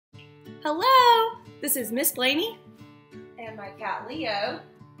Hello, this is Miss Blaney and my cat Leo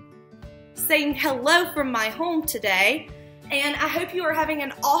saying hello from my home today, and I hope you are having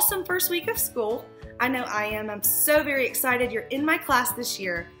an awesome first week of school. I know I am. I'm so very excited you're in my class this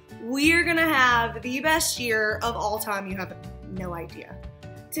year. We're gonna have the best year of all time. You have no idea.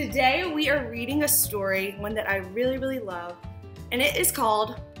 Today we are reading a story, one that I really love, and it is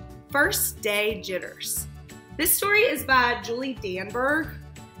called First Day Jitters. This story is by Julie Danneberg,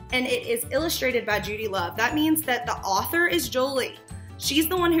 and it is illustrated by Judy Love. That means that the author is Julie. She's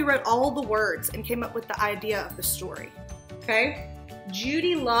the one who wrote all the words and came up with the idea of the story, okay?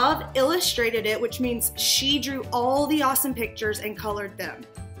 Judy Love illustrated it, which means she drew all the awesome pictures and colored them.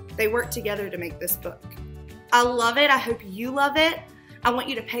 They worked together to make this book. I love it. I hope you love it. I want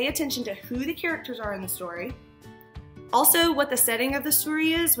you to pay attention to who the characters are in the story. Also, what the setting of the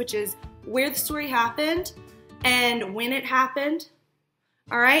story is, which is where the story happened and when it happened.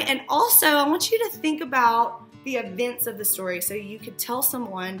 All right, and also I want you to think about the events of the story so you could tell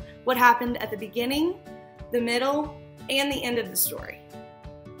someone what happened at the beginning, the middle, and the end of the story.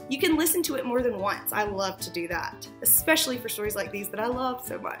 You can listen to it more than once. I love to do that, especially for stories like these that I love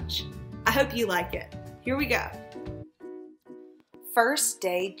so much. I hope you like it. Here we go. First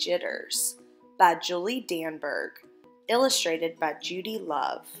Day Jitters by Julie Danneberg, illustrated by Judy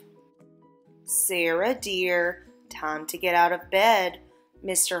Love. Sarah, dear, time to get out of bed,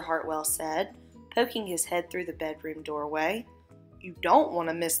 Mr. Hartwell said, poking his head through the bedroom doorway. You don't want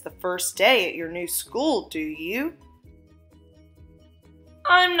to miss the first day at your new school, do you?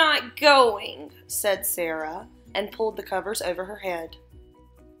 I'm not going, said Sarah, and pulled the covers over her head.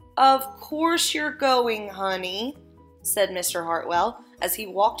 Of course you're going, honey, said Mr. Hartwell as he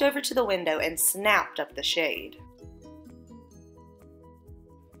walked over to the window and snapped up the shade.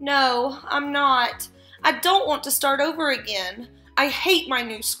 No, I'm not. I don't want to start over again. I hate my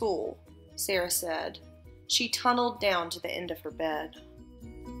new school, Sarah said. She tunneled down to the end of her bed.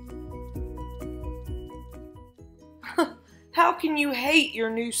 How can you hate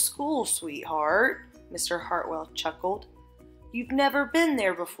your new school, sweetheart? Mr. Hartwell chuckled. You've never been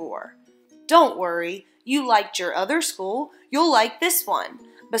there before. Don't worry, you liked your other school. You'll like this one.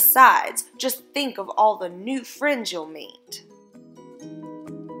 Besides, just think of all the new friends you'll meet.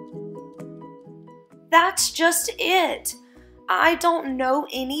 That's just it. I don't know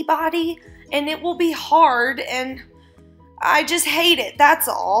anybody, and it will be hard, and I just hate it, that's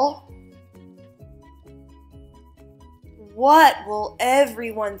all. What will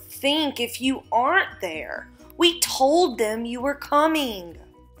everyone think if you aren't there? We told them you were coming.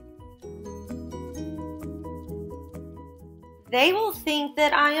 They will think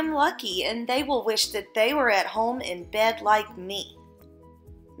that I am lucky, and they will wish that they were at home in bed like me.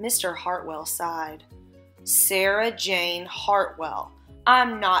 Mr. Hartwell sighed. Sarah Jane Hartwell,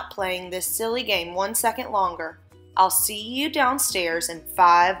 I'm not playing this silly game 1 second longer. I'll see you downstairs in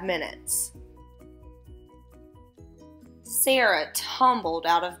 5 minutes. Sarah tumbled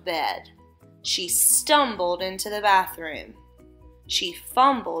out of bed. She stumbled into the bathroom. She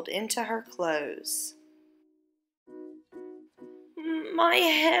fumbled into her clothes. My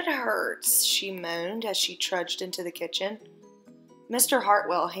head hurts, she moaned as she trudged into the kitchen. Mr.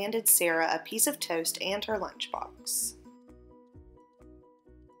 Hartwell handed Sarah a piece of toast and her lunchbox.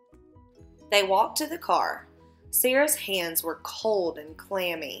 They walked to the car. Sarah's hands were cold and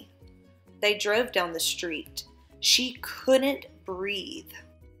clammy. They drove down the street. She couldn't breathe.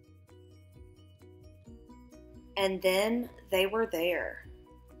 And then they were there.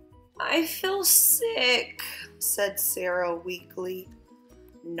 I feel sick, said Sarah weakly.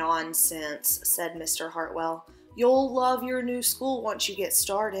 Nonsense, said Mr. Hartwell. You'll love your new school once you get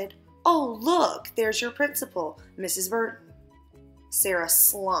started. Oh, look, there's your principal, Mrs. Burton. Sarah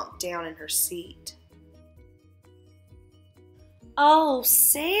slumped down in her seat. Oh,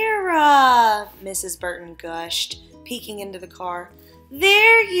 Sarah, Mrs. Burton gushed, peeking into the car.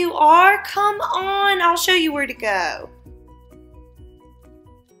 There you are. Come on, I'll show you where to go.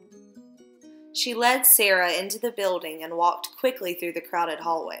 She led Sarah into the building and walked quickly through the crowded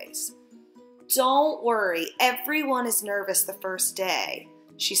hallways. Don't worry, everyone is nervous the first day,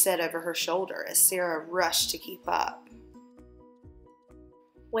 she said over her shoulder as Sarah rushed to keep up.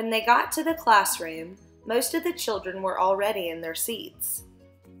 When they got to the classroom, most of the children were already in their seats.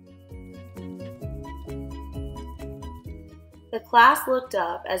 The class looked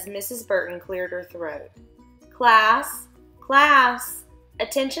up as Mrs. Burton cleared her throat. Class, class,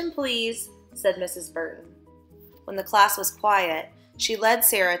 attention please, said Mrs. Burton. When the class was quiet, she led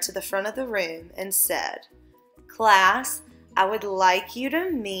Sarah to the front of the room and said, Class, I would like you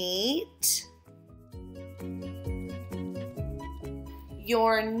to meet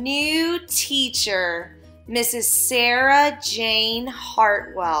your new teacher, Mrs. Sarah Jane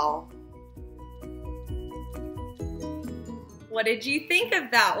Hartwell. What did you think of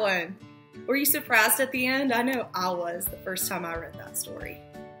that one? Were you surprised at the end? I know I was the first time I read that story.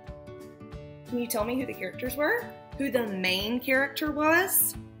 Can you tell me who the characters were? Who the main character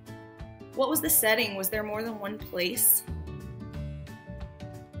was? What was the setting? Was there more than one place?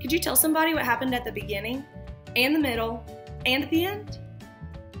 Could you tell somebody what happened at the beginning, and the middle, and at the end?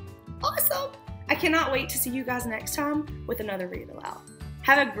 Awesome! I cannot wait to see you guys next time with another Read Aloud.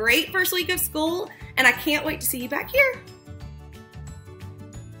 Have a great first week of school, and I can't wait to see you back here.